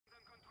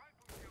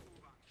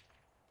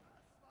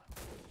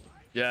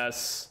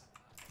Yes.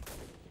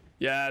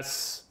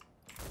 Yes.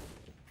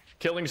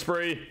 Killing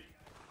spree.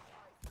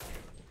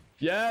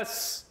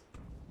 Yes.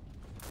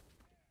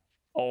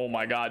 Oh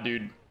my god,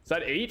 dude. Is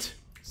that 8?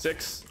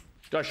 6?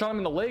 Dude, I shot him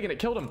in the leg and it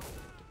killed him.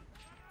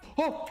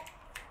 Oh!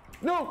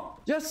 No!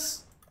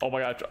 Yes! Oh my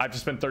god, I've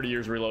just spent 30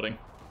 years reloading.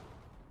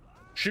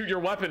 Shoot your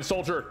weapon,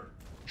 soldier!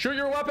 Shoot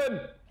your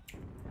weapon!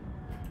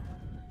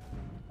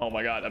 Oh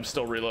my god, I'm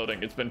still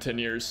reloading. It's been 10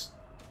 years.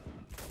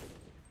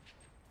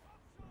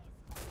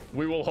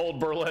 We will hold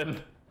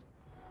Berlin.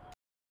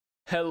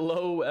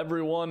 Hello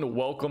everyone,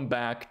 welcome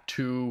back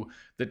to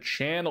the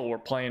channel. We're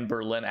playing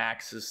Berlin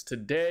Axis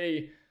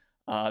today.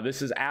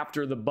 This is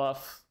after the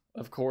buff,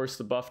 of course,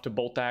 the buff to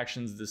bolt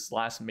actions, this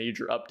last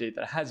major update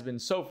that has been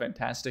so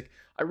fantastic.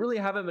 I really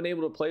haven't been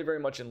able to play very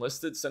much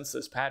enlisted since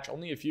this patch,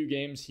 only a few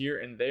games here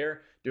and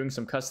there, doing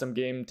some custom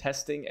game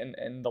testing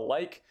and the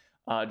like.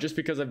 Just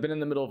because I've been in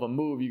the middle of a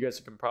move, you guys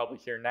can probably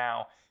hear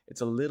now,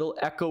 it's a little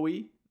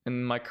echoey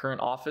in my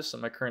current office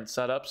and my current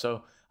setup,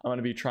 so I'm going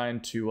to be trying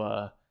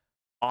to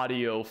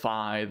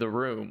audioify the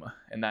room,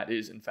 and that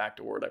is in fact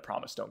a word. I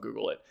promise, don't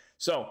Google it.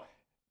 So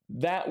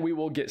that we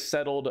will get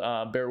settled.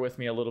 Bear with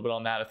me a little bit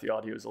on that if the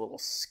audio is a little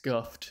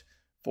scuffed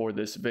for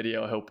this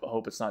video. I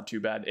hope it's not too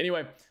bad.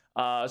 Anyway,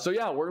 so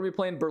yeah, we're gonna be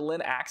playing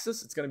Berlin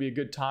Axis. It's gonna be a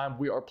good time.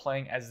 We are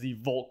playing as the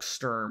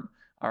Volkssturm.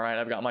 All right,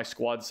 I've got my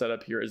squad set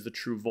up here as the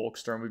true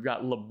Volkssturm. We've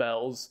got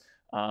Labels,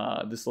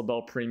 this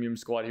Label premium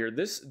squad here.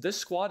 This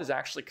squad is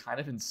actually kind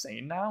of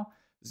insane now.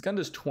 This gun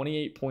does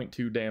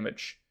 28.2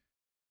 damage.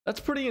 That's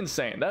pretty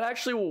insane. That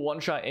actually will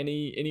one-shot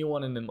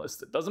anyone in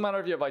enlisted. Doesn't matter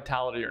if you have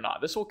vitality or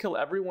not. This will kill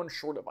everyone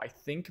short of, I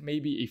think,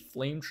 maybe a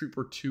flame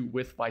trooper 2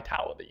 with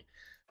vitality,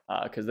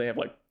 because they have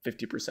like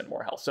 50%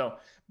 more health. So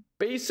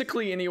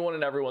basically anyone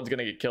and everyone's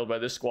gonna get killed by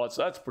this squad,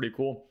 so that's pretty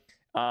cool.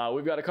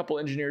 We've got a couple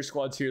engineer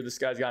squads here. This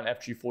guy's got an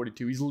FG-42.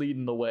 He's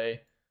leading the way.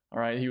 All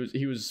right,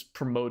 he was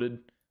promoted.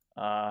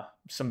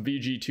 Some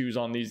VG2s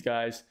on these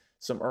guys,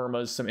 some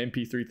Irmas, some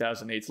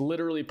MP3008s,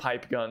 literally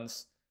pipe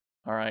guns.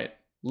 All right,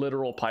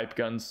 literal pipe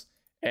guns,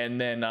 and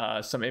then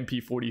some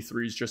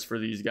MP43s just for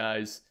these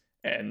guys.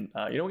 And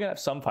you know, we gotta have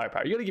some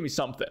firepower. You gotta give me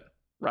something,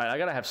 right? I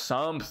gotta have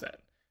something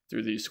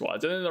through these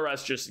squads, and then the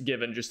rest just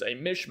given just a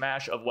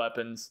mishmash of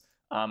weapons.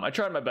 I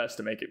tried my best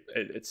to make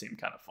it seem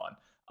kind of fun.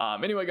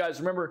 Anyway, guys,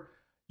 remember,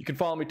 you can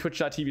follow me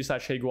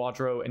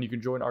twitch.tv/HeyGuadro, and you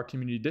can join our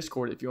community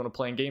Discord if you want to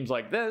play in games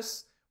like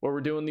this, where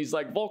we're doing these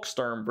like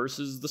Volkssturm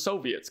versus the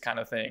Soviets kind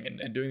of thing,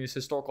 and doing these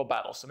historical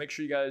battles. So make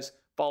sure you guys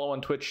follow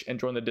on Twitch and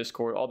join the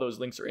Discord. All those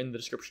links are in the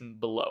description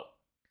below.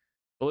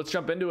 But let's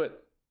jump into it.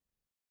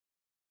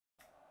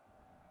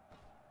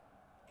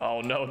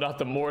 Oh no, not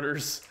the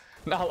mortars.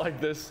 Not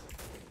like this.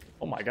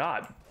 Oh my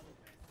god.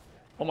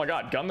 Oh my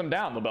god, gun them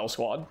down, Label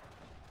squad.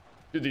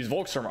 Dude, these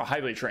Volkssturm are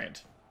highly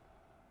trained.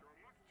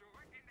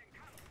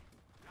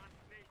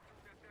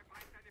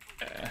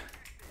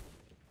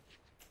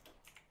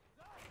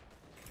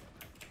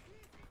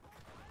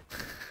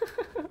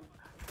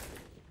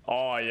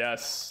 Oh,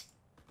 yes.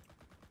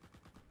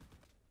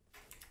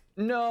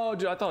 No,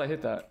 dude, I thought I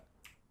hit that.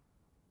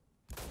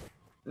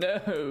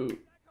 No.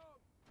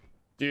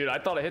 Dude, I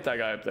thought I hit that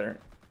guy up there.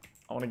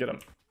 I want to get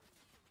him.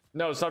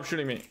 No, stop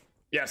shooting me.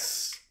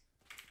 Yes.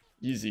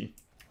 Easy.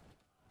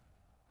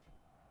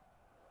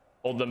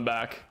 Hold them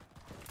back.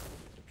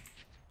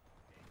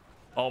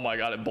 Oh my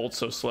god, it bolts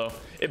so slow.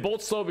 It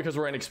bolts slow because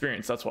we're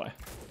inexperienced, that's why.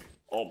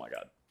 Oh my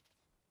god.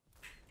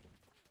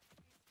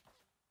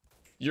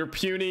 Your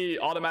puny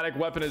automatic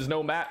weapon is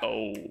no mat.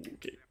 Oh,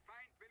 okay.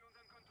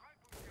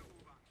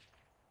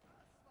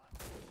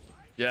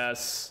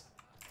 Yes.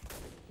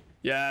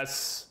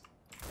 Yes.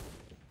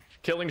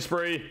 Killing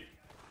spree.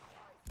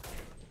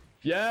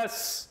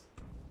 Yes.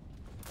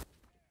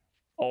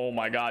 Oh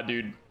my god,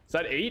 dude. Is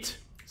that 8?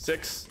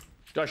 6?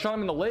 Dude, I shot him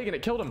in the leg and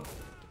it killed him.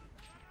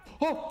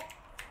 Oh!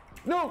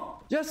 No!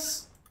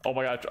 Yes! Oh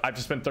my god, I've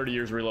just spent 30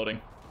 years reloading.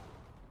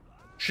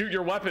 Shoot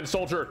your weapon,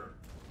 soldier!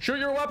 Shoot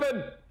your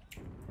weapon!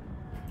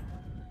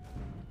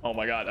 Oh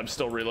my god, I'm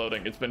still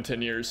reloading. It's been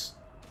 10 years.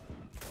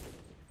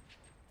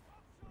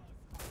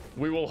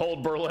 We will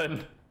hold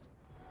Berlin.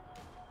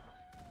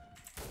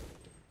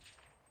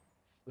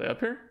 Are they up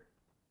here?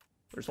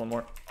 There's one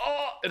more.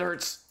 Oh, it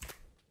hurts.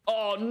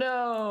 Oh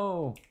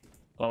no!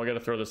 Oh, we gotta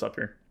throw this up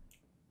here.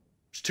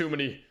 There's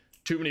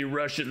too many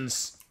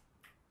Russians.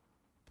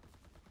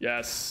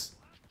 Yes.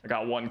 I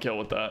got 1 kill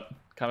with that.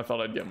 Kind of thought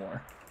I'd get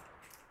more.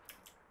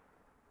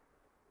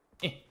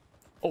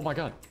 Oh my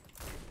god.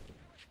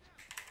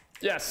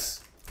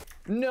 Yes.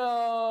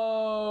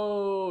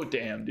 No.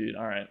 Damn, dude.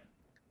 All right. Do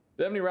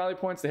they have any rally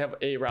points? They have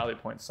a rally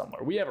point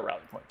somewhere. We have a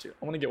rally point too.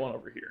 I want to get one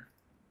over here.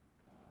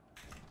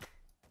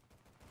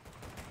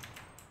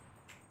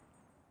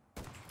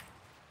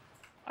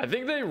 I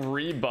think they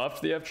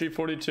rebuffed the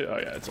FG-42. Oh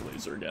yeah, it's a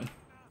laser again.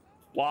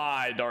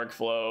 Why, Dark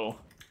Flow?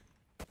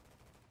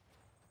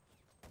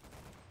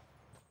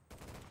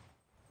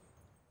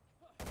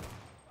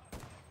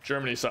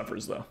 Germany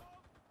suffers though.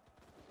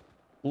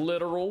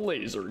 Literal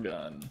laser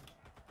gun.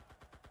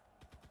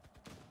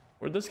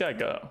 Where'd this guy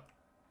go?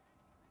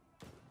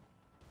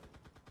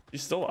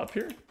 He's still up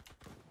here?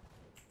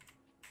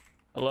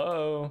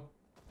 Hello?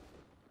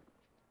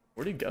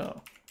 Where'd he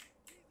go?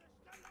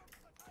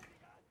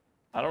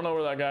 I don't know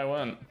where that guy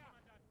went.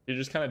 He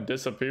just kind of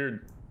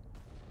disappeared.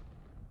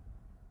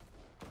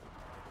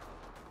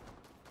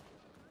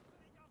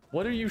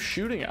 What are you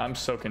shooting at? I'm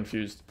so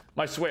confused.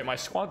 Wait, my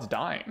squad's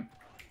dying.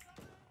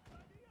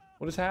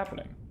 What is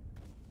happening?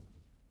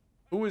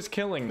 Who is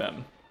killing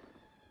them?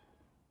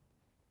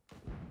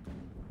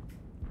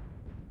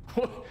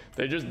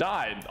 They just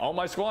died. All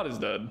my squad is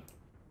dead.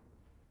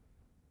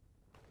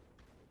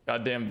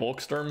 Goddamn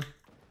Volkssturm.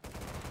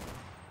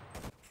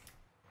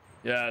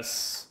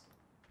 Yes.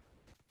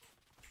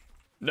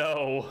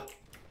 No.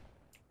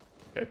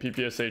 Okay,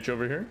 PPSH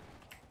over here.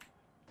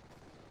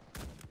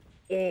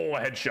 Oh, a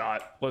headshot.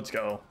 Let's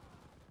go.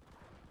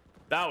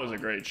 That was a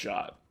great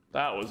shot.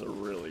 That was a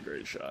really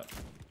great shot.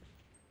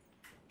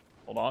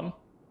 Hold on.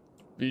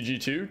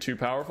 VG2, too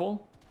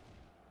powerful.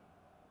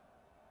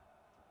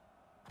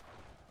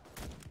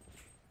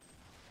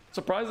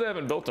 Surprised they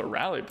haven't built a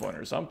rally point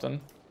or something.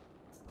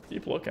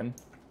 Keep looking.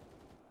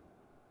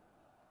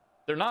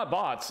 They're not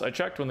bots. I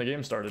checked when the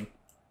game started.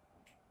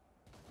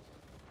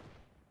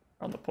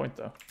 On the point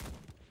though.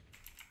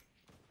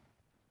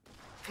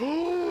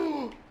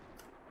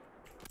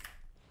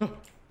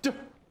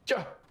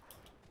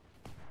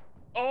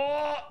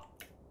 Oh,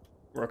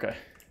 we're okay.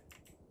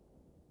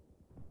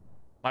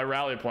 My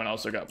rally point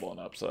also got blown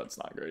up, so that's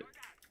not great.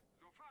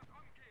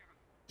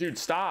 Dude,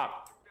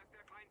 stop.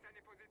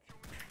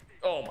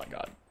 Oh my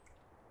god.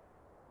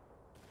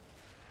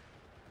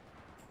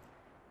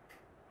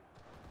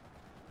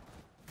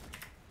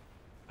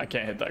 I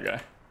can't hit that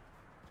guy.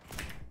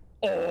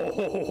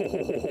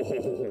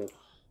 Oh,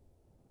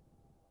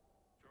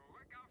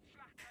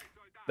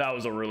 that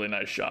was a really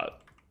nice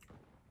shot.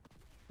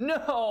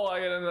 No,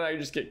 I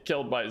just get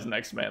killed by his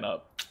next man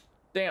up.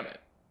 Damn it.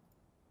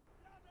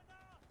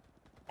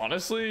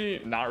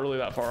 Honestly, not really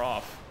that far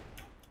off.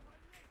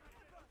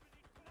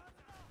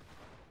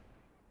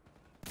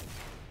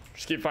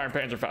 Just keep firing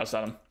Panzer fast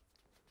at him.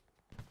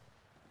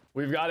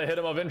 We've got to hit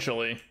him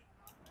eventually.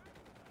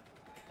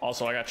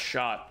 Also, I got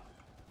shot.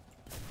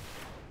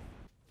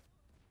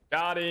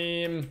 Got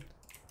him.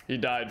 He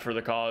died for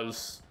the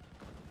cause.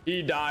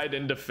 He died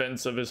in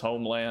defense of his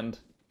homeland.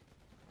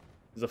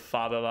 He's a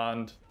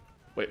fatherland.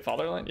 Wait,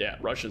 fatherland? Yeah,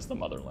 Russia's the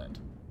motherland.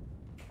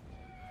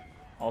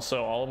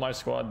 Also, all of my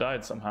squad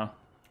died somehow.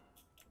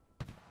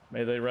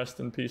 May they rest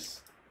in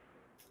peace.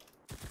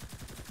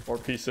 Or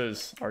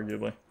pieces,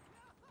 arguably.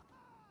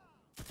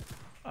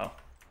 Oh.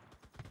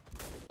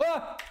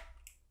 Ah!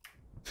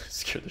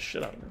 Scared the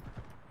shit out of me.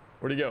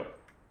 Where'd he go?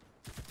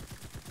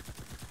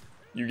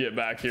 You get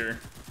back here.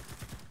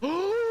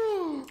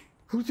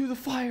 Who threw the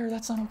fire?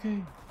 That's not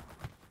okay.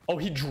 Oh,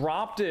 he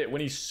dropped it when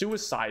he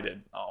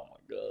suicided. Oh my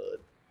god.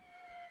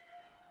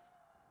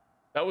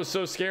 That was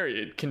so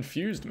scary. It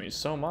confused me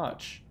so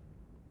much.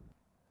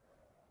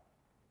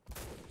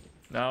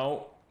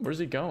 No. Where's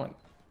he going?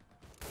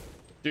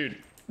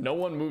 Dude, no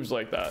one moves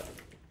like that.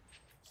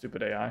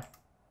 Stupid AI.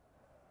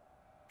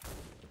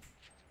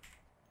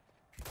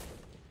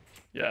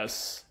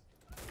 Yes.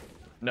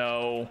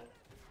 No.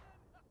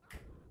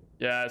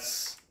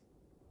 Yes.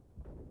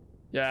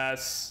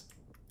 Yes.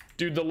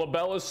 Dude, the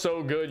label is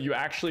so good. You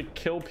actually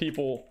kill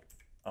people.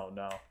 Oh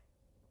no.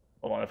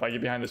 Hold on. If I get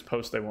behind this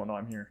post, they won't know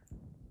I'm here.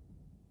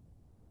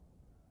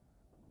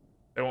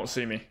 They won't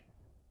see me.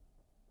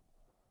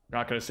 They're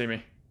not gonna see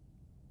me.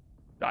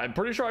 I'm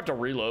pretty sure I have to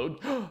reload.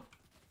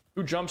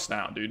 Who jumps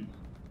now, dude?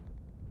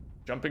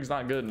 Jumping's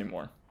not good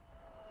anymore.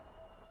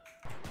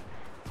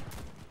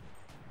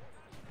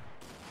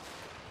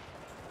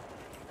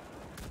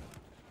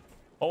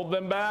 Hold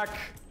them back.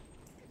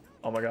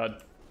 Oh my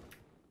god.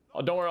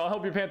 Oh, don't worry, I'll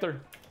help you,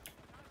 Panther.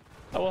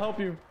 I will help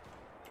you.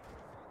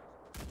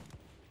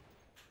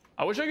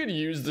 I wish I could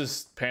use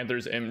this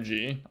Panther's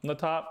MG on the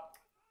top.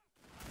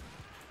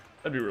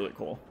 That'd be really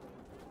cool.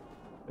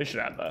 They should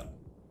add that.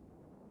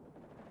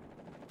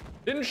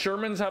 Didn't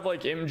Shermans have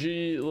like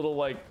MG little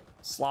like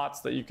slots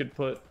that you could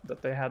put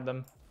that they had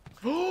them?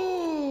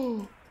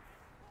 Oh,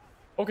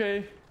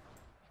 okay.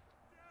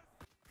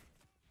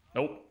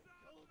 Nope.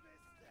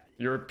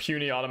 Your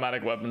puny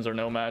automatic weapons are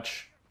no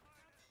match.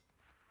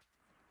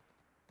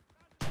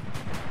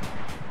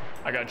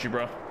 I got you,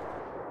 bro.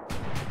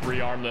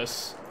 Rearm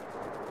this.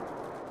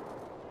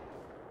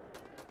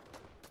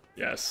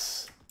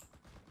 Yes.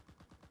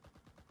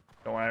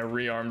 Don't worry, I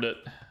rearmed it.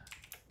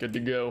 Good to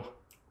go.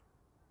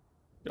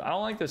 Dude, I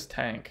don't like this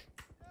tank.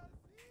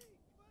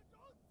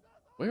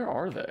 Where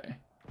are they?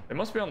 They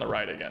must be on the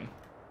right again.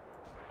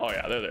 Oh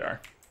yeah, there they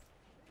are.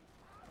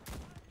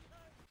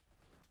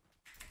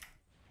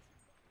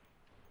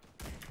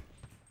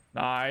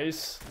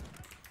 Nice.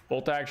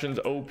 Bolt action's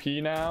OP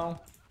now.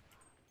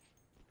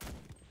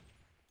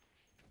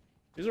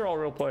 These are all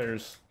real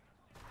players.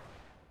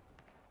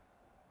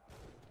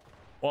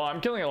 Well,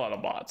 I'm killing a lot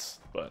of bots,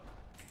 but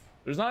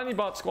there's not any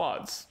bot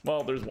squads.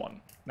 Well, there's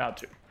one, now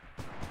two.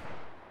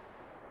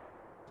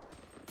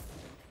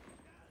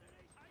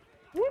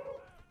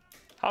 Whoop.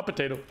 Hot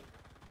potato.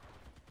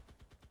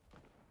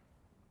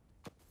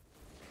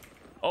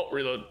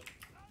 reload.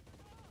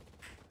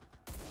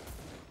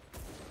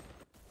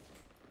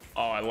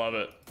 Oh, I love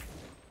it.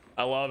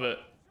 I love it.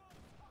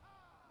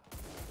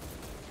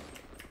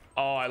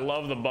 Oh, I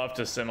love the buff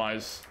to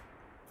semis.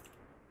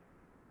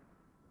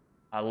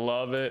 I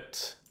love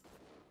it.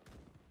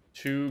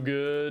 Too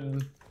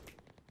good.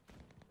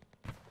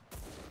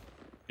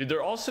 Dude,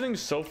 they're all sitting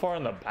so far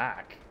in the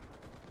back.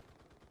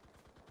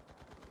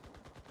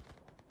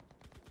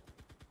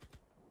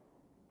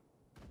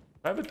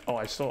 I have it. Oh,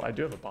 I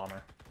do have a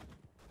bomber.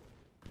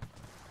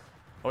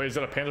 Oh, he's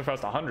got a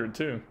Panzerfaust 100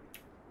 too.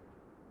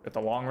 Got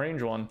the long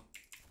range one.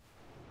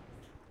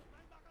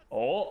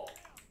 Oh,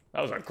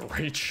 that was a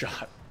great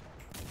shot.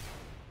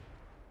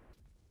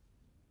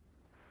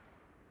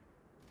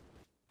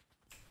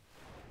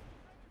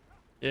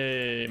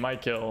 Yay, my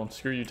kill.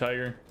 Screw you,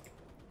 Tiger.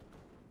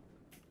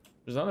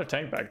 There's another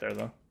tank back there,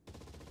 though.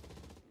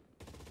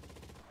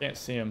 Can't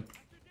see him.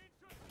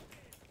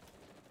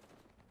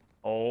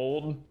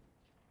 Hold.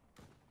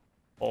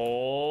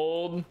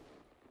 Hold.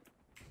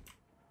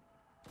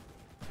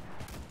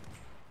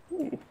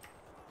 Ooh.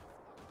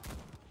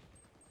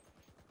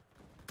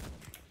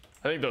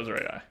 I think those are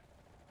AI.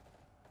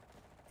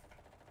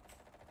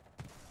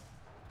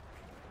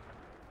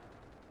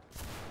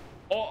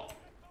 Oh,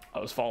 I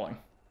was falling.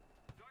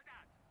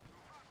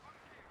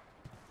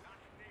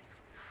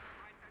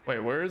 Wait,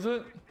 where is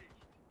it?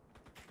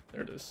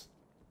 There it is.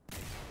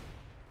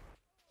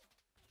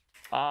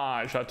 Ah,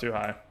 I shot too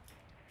high.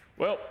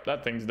 Well,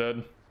 that thing's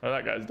dead. Or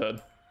that guy's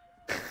dead.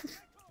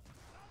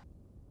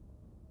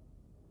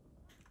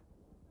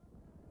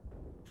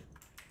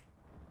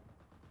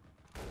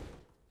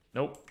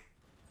 Nope.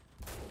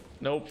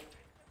 Nope.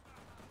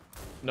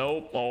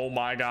 Nope. Oh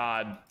my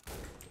god.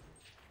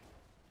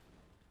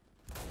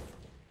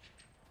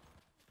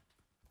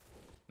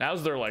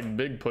 Now's their like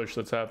big push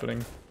that's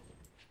happening.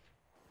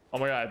 Oh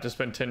my god, I have to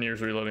spend 10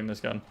 years reloading this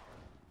gun.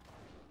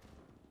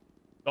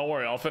 Don't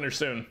worry, I'll finish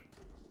soon.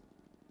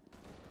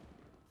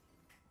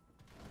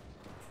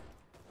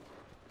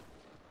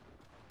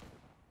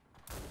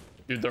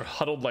 Dude, they're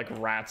huddled like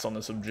rats on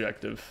this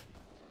objective.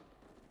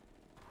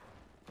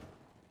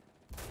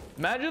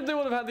 Imagine if they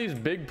would have had these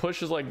big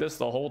pushes like this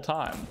the whole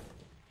time.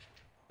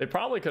 They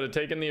probably could have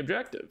taken the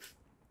objective.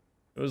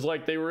 It was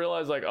like they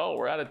realized like, oh,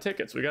 we're out of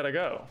tickets, we gotta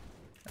go.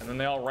 And then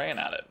they all ran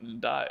at it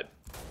and died.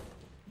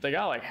 They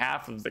got like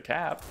half of the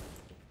cap.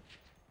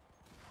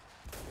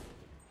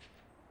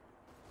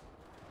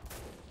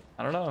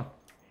 I don't know.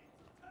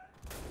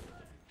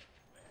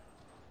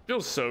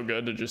 Feels so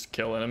good to just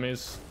kill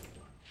enemies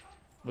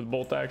with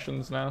bolt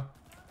actions now.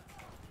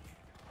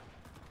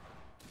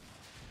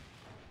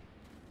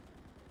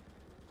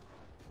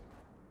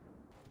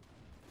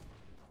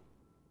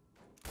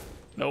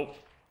 Nope.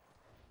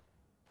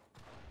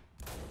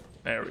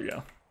 There we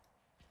go.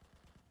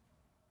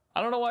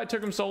 I don't know why it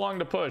took him so long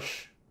to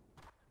push.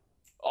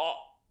 Oh.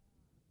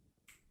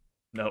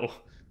 No.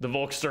 The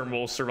Volkssturm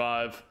will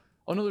survive.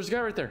 Oh no, there's a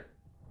guy right there.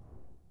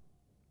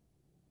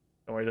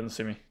 Oh, he doesn't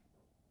see me.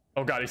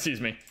 Oh god, he sees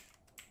me.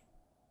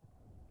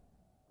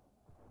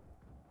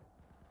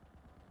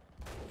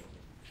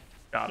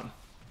 Got him.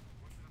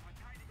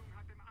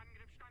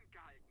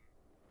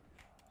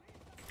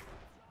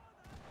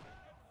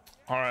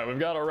 All right, we've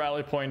got our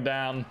rally point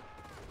down.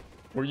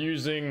 We're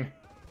using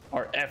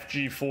our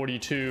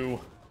FG-42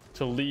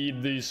 to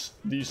lead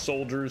these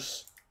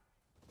soldiers.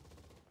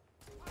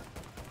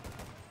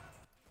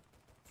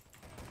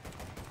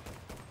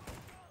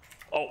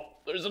 Oh,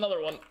 there's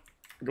another one.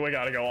 We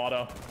gotta go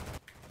auto.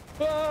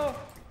 Ah!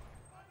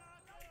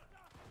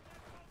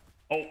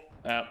 Oh,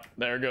 yeah,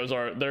 there goes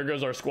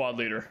our squad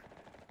leader.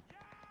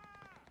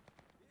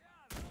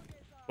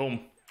 Boom.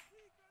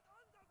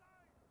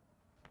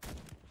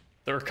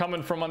 They're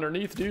coming from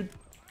underneath, dude.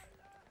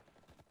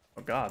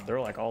 Oh god,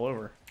 they're like all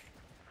over.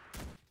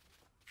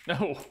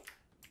 No.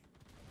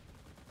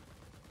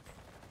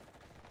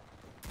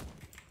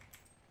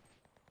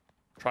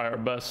 Try our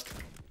best.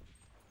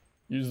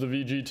 Use the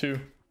VG2.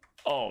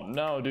 Oh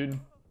no, dude.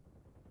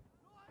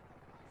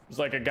 There's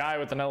like a guy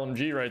with an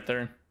LMG right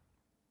there.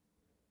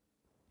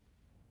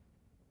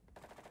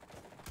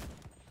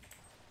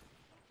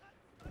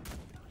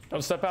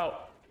 Don't step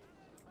out.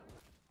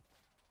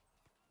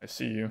 I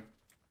see you.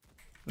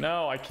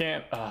 No, I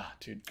can't. Ah,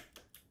 dude.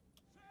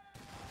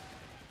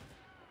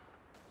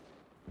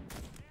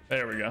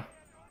 There we go.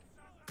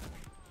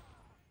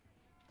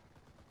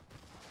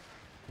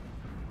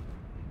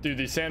 Dude,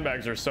 these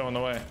sandbags are so in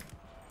the way.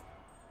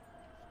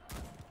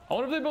 I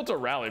wonder if they built a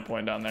rally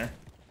point down there.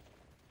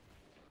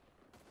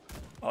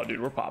 Oh,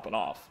 dude, we're popping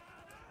off.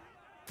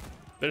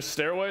 This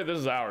stairway, this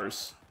is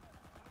ours.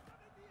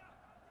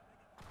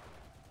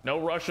 No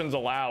Russians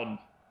allowed.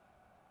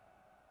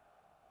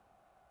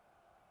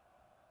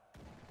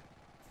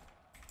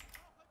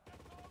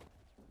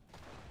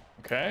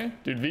 Okay,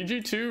 dude,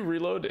 VG2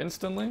 reload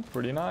instantly.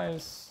 Pretty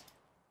nice.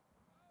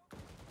 Oh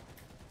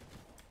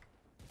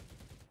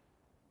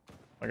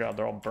my god,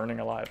 they're all burning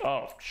alive.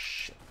 Oh,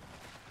 shit.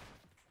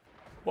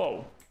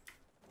 Whoa.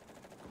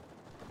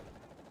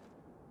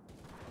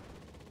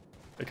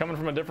 They coming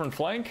from a different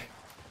flank?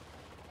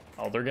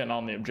 Oh, they're getting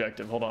on the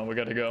objective. Hold on, we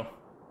gotta go.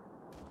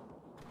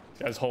 This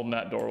guy's holding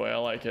that doorway. I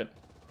like it.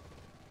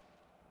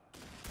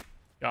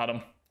 Got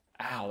him.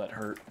 Ow, that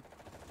hurt.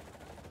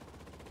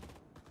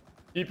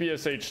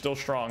 EPSH still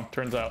strong,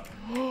 turns out.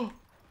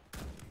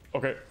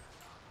 Okay.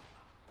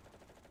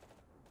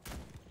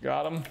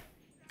 Got him.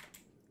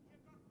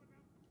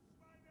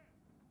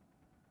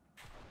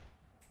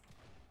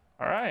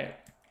 All right.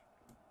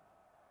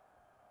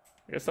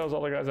 I guess that was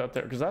all the guys out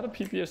there. Is that a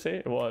PPSA?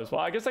 It was.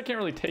 Well, I guess I can't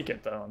really take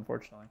it though,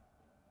 unfortunately.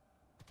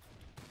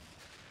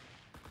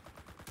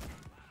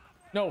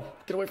 No,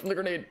 get away from the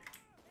grenade.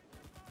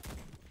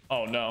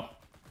 Oh no.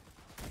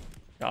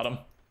 Got him.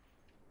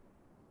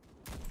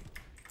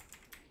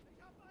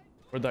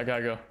 Where'd that guy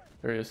go?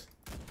 There he is.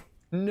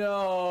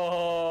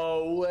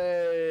 No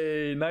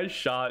way. Nice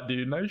shot,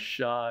 dude. Nice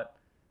shot.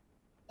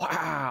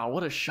 Wow,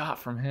 what a shot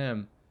from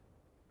him.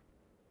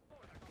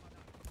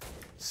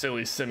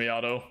 Silly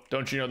semi-auto.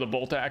 Don't you know the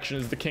bolt action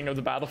is the king of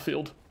the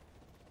battlefield?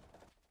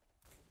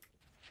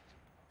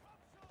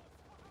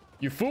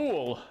 You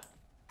fool!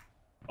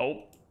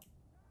 Oh.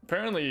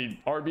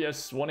 Apparently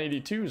RBS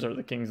 182s are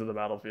the kings of the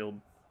battlefield.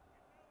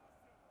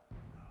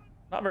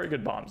 Not very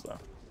good bombs though.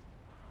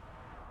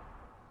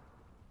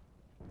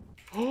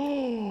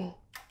 Oh!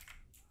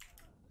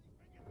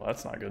 Well,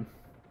 that's not good.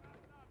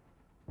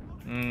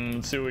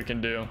 Let's see what we can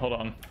do. Hold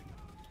on.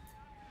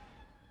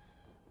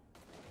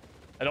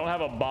 I don't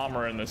have a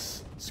bomber in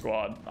this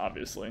squad,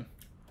 obviously.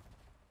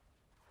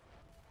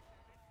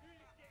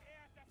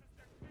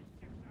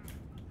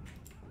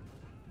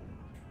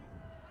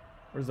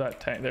 Where's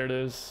that tank? There it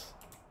is.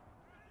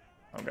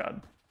 Oh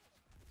god.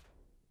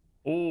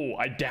 Oh,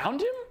 I downed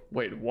him?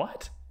 Wait,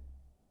 what?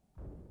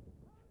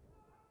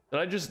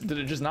 Did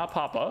it just not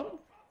pop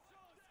up?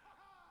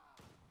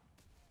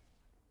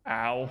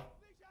 Ow.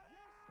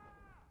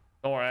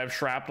 Don't worry, I have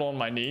shrapnel on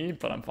my knee,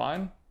 but I'm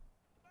fine.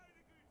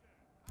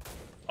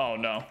 Oh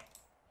no.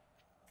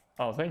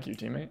 Oh, thank you,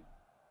 teammate.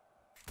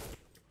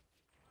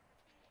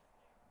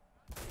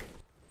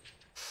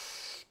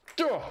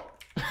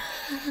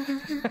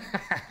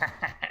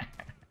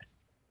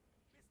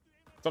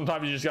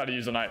 Sometimes you just gotta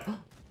use a knife.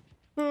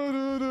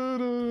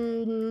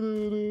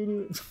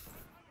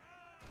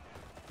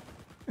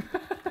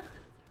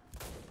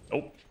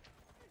 Nope.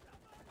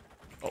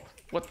 Oh,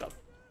 what the?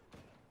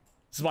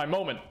 This is my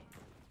moment.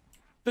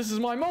 This is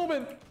my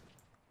moment.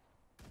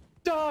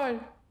 Die.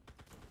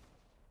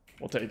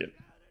 We'll take it.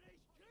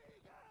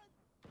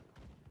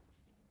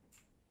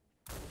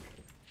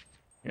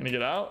 You gonna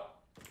get out?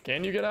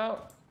 Can you get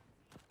out?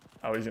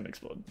 Oh, he's gonna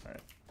explode. All right.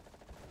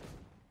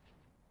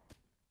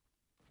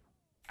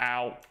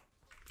 Ow.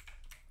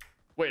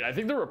 Wait, I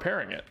think they're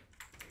repairing it.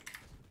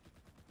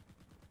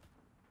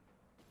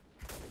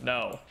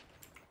 No.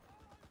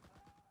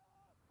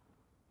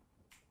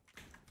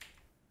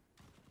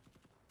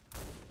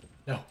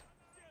 No.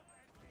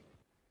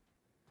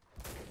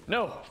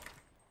 No.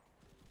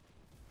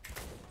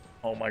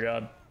 Oh my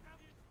god.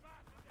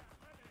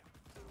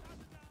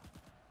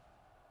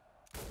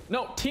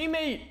 No,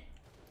 teammate.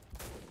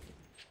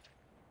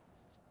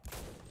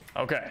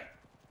 Okay.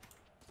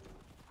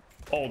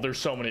 Oh, there's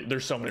so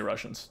many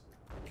Russians.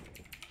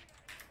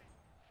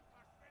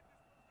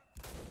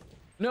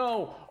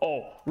 No.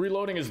 Oh,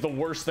 reloading is the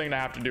worst thing to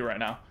have to do right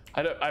now.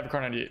 I have a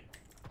car 98.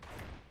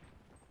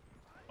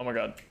 Oh my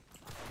god.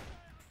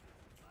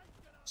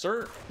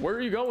 Sir, where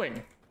are you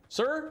going?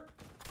 Sir?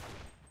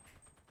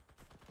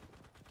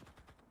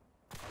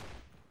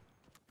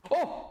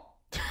 Oh!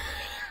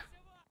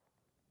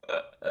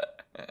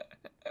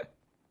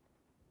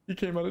 He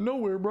came out of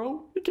nowhere,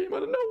 bro. He came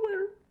out of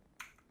nowhere.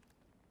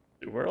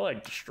 Dude, we're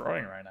like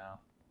destroying right now.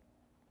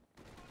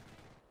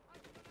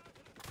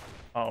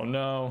 Oh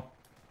no.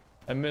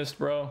 I missed,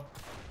 bro.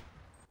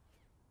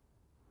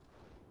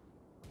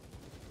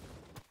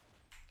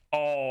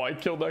 Oh, I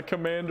killed that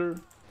commander.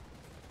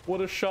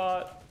 What a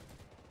shot.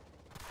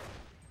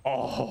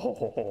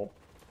 Oh.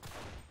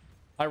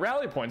 My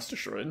rally point's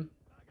destroyed.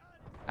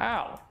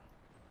 Ow.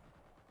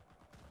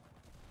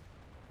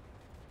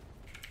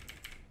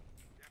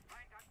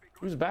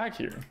 Who's back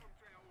here?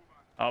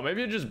 Oh,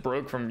 maybe it just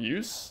broke from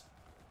use?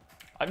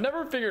 I've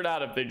never figured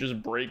out if they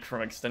just break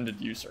from extended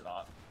use or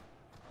not.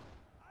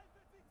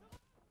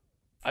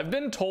 I've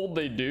been told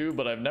they do,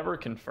 but I've never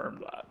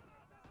confirmed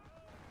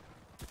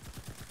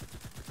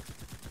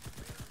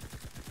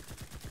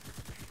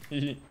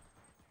that.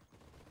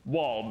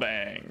 Wall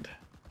banged.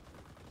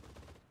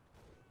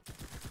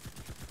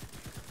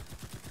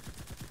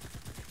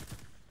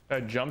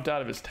 Guy jumped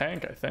out of his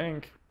tank, I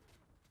think.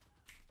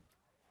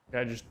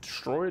 Guy just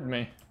destroyed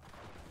me.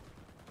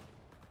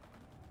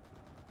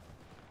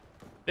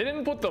 They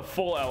didn't put the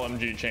full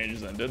LMG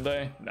changes in, did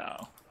they?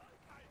 No.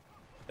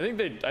 I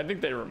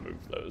think they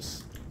removed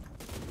those.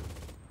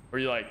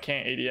 Where you like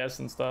can't ADS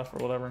and stuff or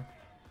whatever.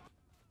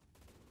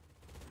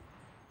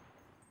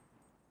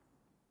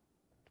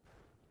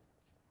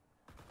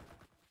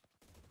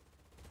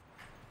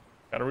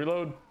 Gotta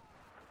reload.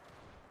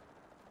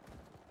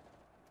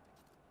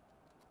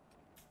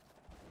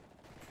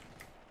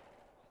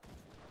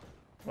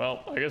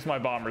 Well, I guess my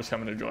bomber's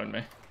coming to join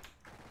me.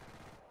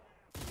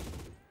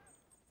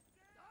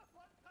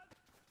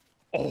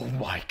 Oh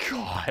my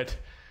god.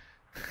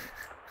 Is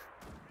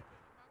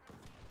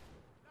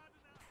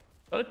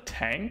that a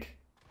tank?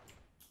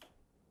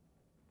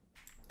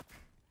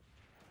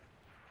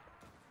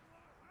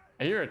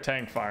 I hear a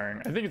tank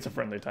firing. I think it's a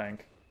friendly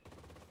tank.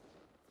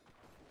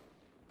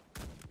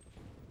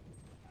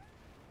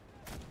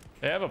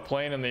 They have a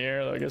plane in the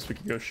air that I guess we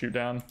could go shoot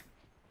down.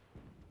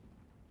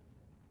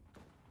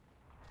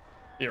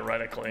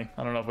 Theoretically.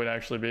 I don't know if we'd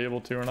actually be able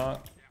to or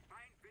not.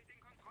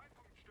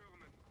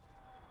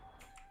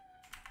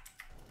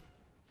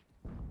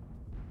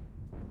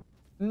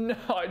 No,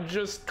 I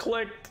just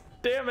clicked.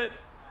 Damn it.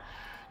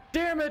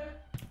 Damn it.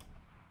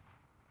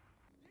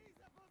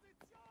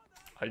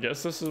 I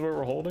guess this is where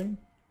we're holding.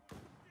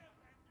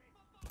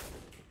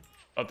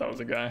 Thought that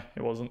was a guy.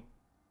 It wasn't.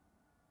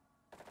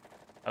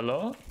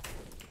 Hello?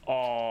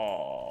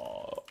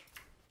 Oh.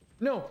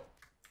 No.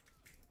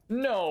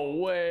 No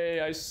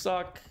way. I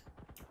suck.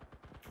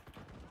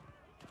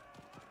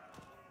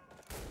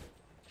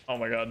 Oh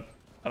my god.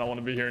 I don't want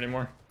to be here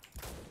anymore.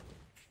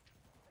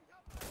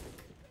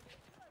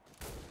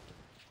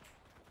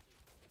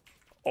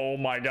 Oh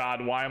my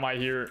god. Why am I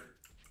here?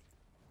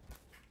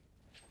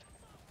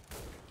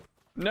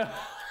 No.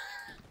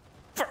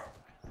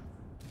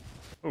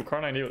 Oh,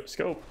 Car 90 with a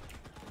scope.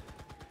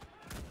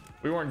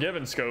 We weren't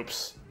given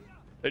scopes.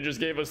 They just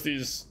gave us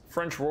these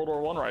French World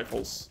War I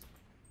rifles.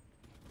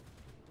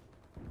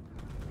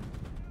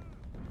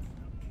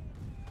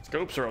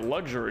 Scopes are a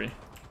luxury.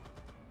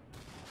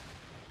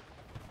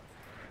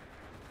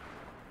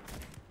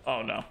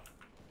 Oh no.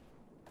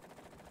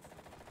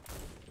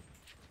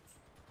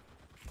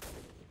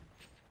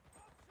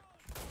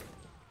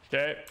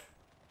 Okay.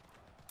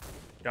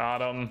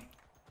 Got him.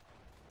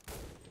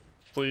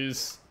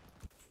 Please.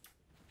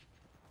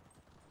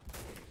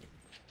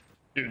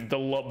 Dude, the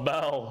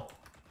label.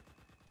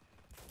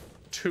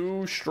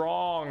 Too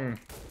strong.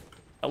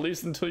 At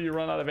least until you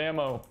run out of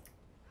ammo.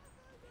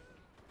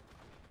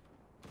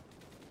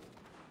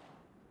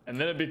 And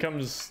then it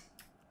becomes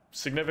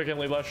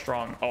significantly less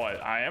strong. Oh,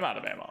 I am out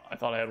of ammo. I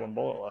thought I had one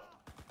bullet left.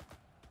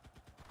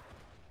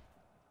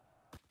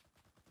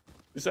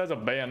 This has a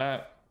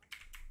bayonet.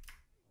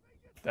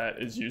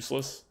 That is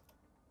useless.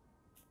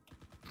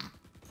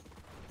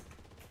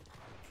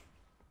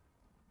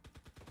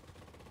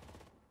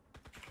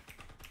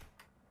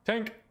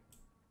 Tank.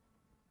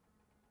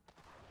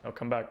 Oh,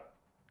 come back.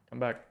 Come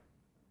back.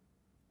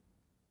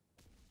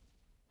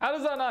 How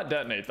does that not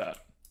detonate that?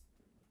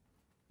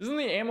 Isn't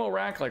the ammo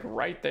rack like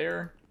right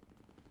there?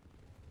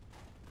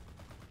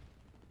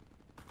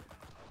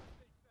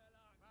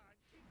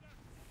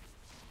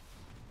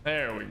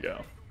 There we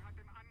go.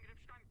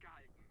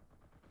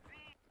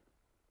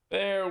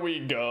 There we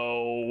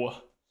go.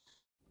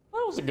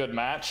 That was a good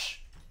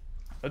match.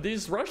 But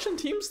these Russian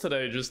teams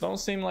today just don't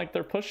seem like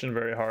they're pushing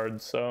very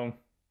hard, so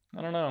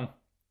I don't know.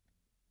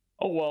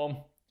 Oh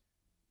well.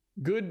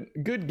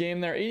 Good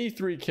game there.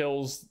 83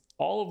 kills.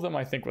 All of them,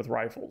 I think, with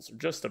rifles.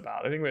 Just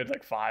about. I think we had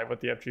like 5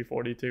 with the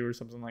FG42 or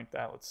something like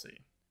that. Let's see.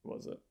 Who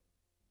was it?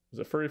 Was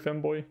it Furry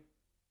Femboy?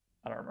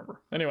 I don't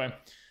remember. Anyway.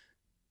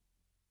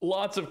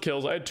 Lots of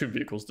kills. I had 2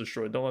 vehicles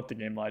destroyed. Don't let the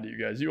game lie to you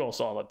guys. You all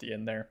saw it at the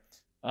end there.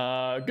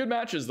 Good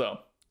matches, though.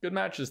 Good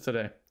matches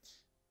today.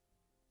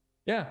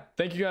 Yeah.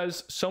 Thank you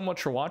guys so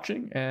much for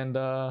watching. And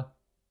I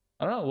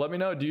don't know. Let me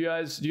know. Do you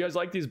guys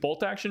like these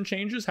bolt action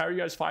changes? How are you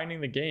guys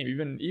finding the game?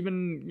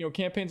 Even you know,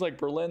 campaigns like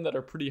Berlin that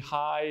are pretty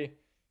high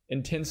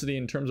intensity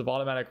in terms of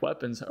automatic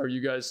weapons. Are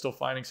you guys still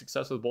finding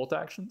success with bolt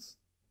actions?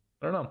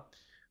 I don't know.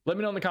 Let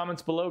me know in the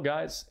comments below,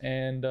 guys.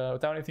 And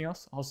without anything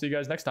else, I'll see you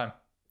guys next time.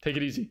 Take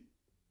it easy.